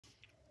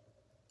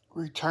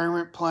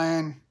Retirement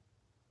Plan.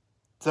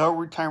 The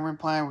Retirement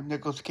Plan with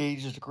Nicolas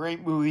Cage is a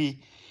great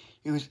movie.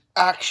 It was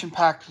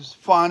action-packed, it was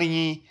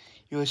funny,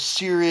 it was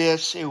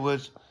serious, it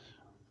was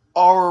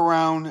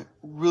all-around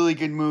really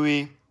good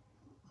movie.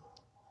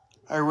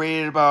 I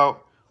rated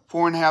about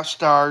 4.5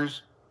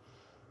 stars.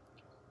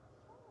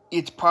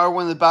 It's probably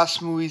one of the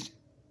best movies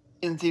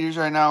in theaters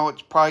right now.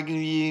 It's probably going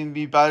to even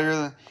be better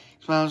than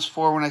Expendables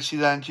 4 when I see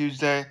that on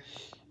Tuesday.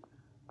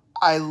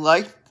 I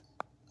like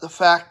the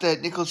fact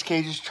that Nicolas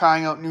Cage is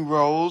trying out new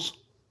roles.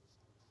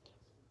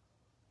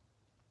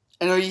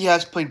 I know he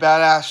has played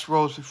badass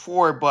roles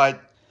before,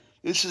 but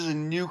this is a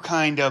new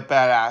kind of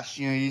badass.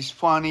 He's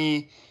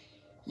funny.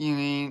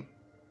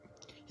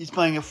 He's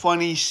playing a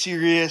funny,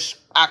 serious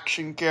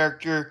action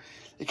character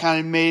that kind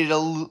of made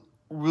it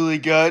really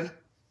good.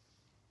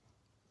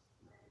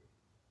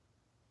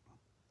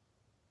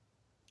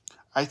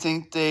 I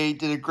think they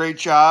did a great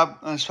job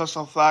on the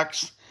special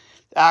effects,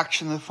 the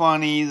action, the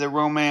funny, the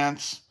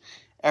romance,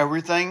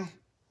 everything.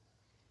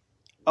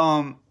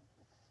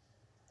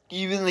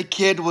 Even the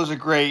kid was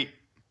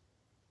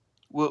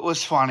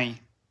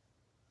funny.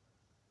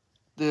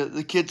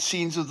 The kid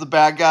scenes with the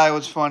bad guy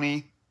was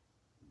funny.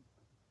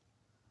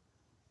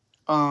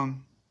 All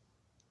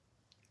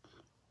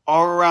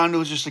around, it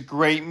was just a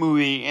great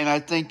movie, and I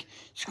think you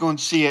should go and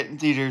see it in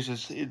theaters.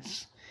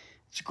 It's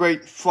a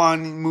great,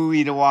 fun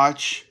movie to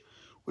watch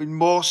with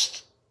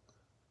most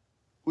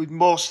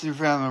of your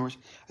family members.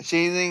 I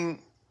say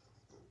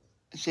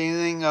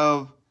anything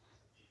of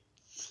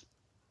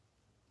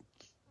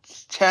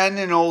 10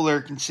 and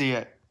older can see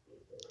it.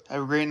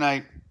 Have a great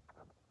night.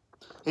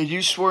 They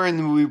do swear in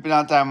the movie, but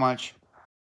not that much.